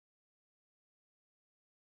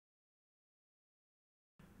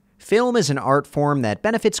Film is an art form that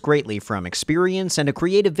benefits greatly from experience and a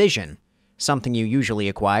creative vision, something you usually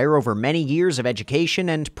acquire over many years of education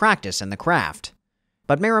and practice in the craft.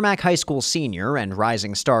 But Merrimack High School senior and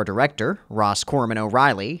rising star director, Ross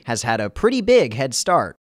Corman-O'Reilly, has had a pretty big head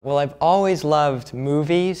start. Well, I've always loved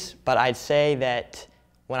movies, but I'd say that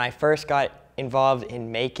when I first got involved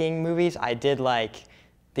in making movies, I did like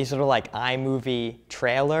these little iMovie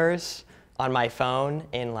trailers on my phone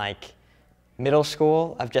in middle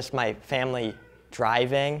school of just my family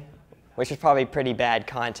driving, which was probably pretty bad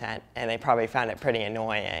content, and they probably found it pretty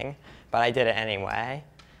annoying, but I did it anyway.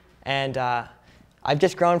 And I've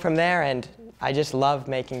just grown from there, and I just love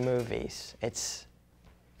making movies. It's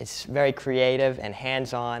very creative and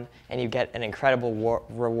hands-on, and you get an incredible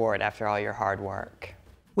reward after all your hard work.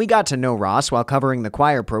 We got to know Ross while covering the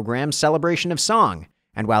choir program's Celebration of Song,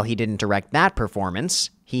 and while he didn't direct that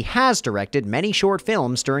performance, he has directed many short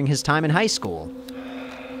films during his time in high school.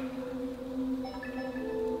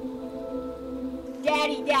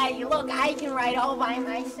 Daddy, look, I can ride all by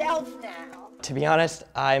myself now. To be honest,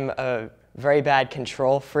 I'm a very bad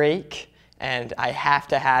control freak, and I have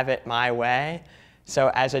to have it my way. So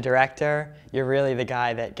as a director, you're really the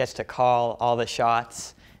guy that gets to call all the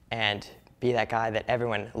shots and be that guy that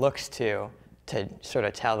everyone looks to sort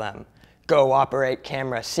of tell them, go operate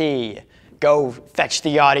camera C, go fetch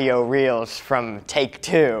the audio reels from take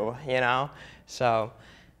 2, you know? So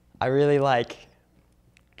I really like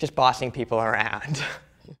just bossing people around.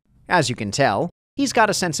 As you can tell, he's got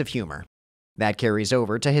a sense of humor. That carries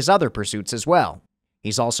over to his other pursuits as well.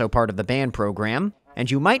 He's also part of the band program, and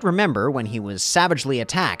you might remember when he was savagely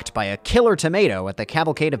attacked by a killer tomato at the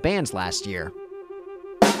Cavalcade of Bands last year.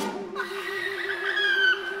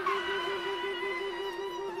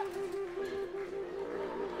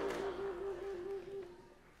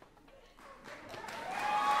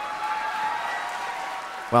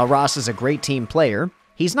 While Ross is a great team player,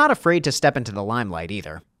 he's not afraid to step into the limelight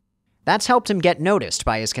either. That's helped him get noticed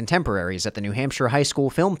by his contemporaries at the New Hampshire High School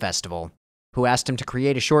Film Festival, who asked him to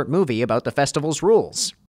create a short movie about the festival's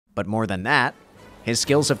rules. But more than that, his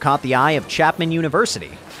skills have caught the eye of Chapman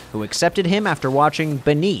University, who accepted him after watching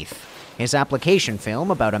Beneath, his application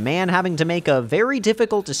film about a man having to make a very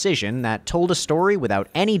difficult decision that told a story without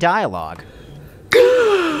any dialogue.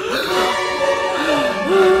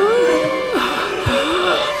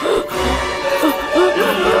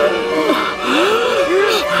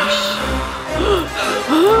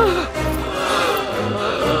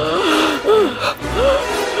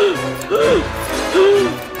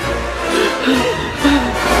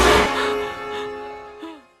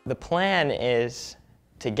 The plan is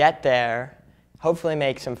to get there, hopefully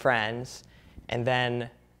make some friends, and then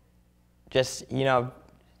just,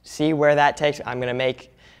 see where that takes. I'm going to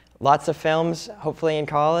make lots of films, hopefully in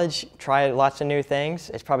college, try lots of new things.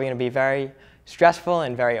 It's probably going to be very stressful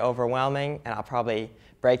and very overwhelming, and I'll probably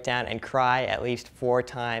break down and cry at least 4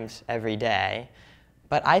 times every day.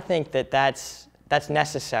 But I think that that's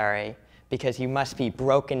necessary because you must be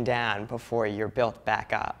broken down before you're built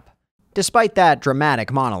back up. Despite that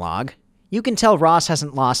dramatic monologue, you can tell Ross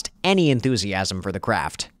hasn't lost any enthusiasm for the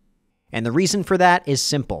craft. And the reason for that is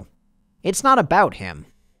simple. It's not about him.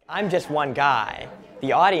 I'm just one guy.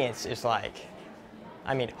 The audience is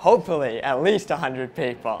hopefully at least 100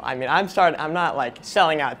 people. I'm not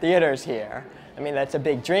selling out theaters here. That's a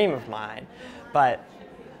big dream of mine. But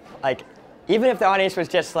even if the audience was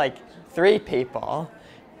just 3 people,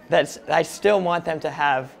 I still want them to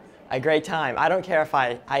have a great time. I don't care if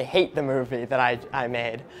I hate the movie that I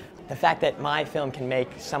made. The fact that my film can make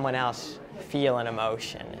someone else feel an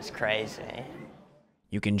emotion is crazy.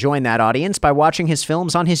 You can join that audience by watching his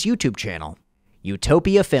films on his YouTube channel,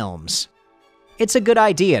 Utopia Films. It's a good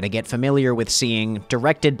idea to get familiar with seeing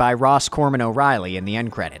directed by Ross Corman-O'Reilly in the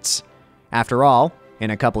end credits. After all,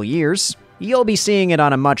 in a couple years, you'll be seeing it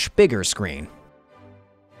on a much bigger screen.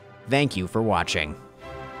 Thank you for watching.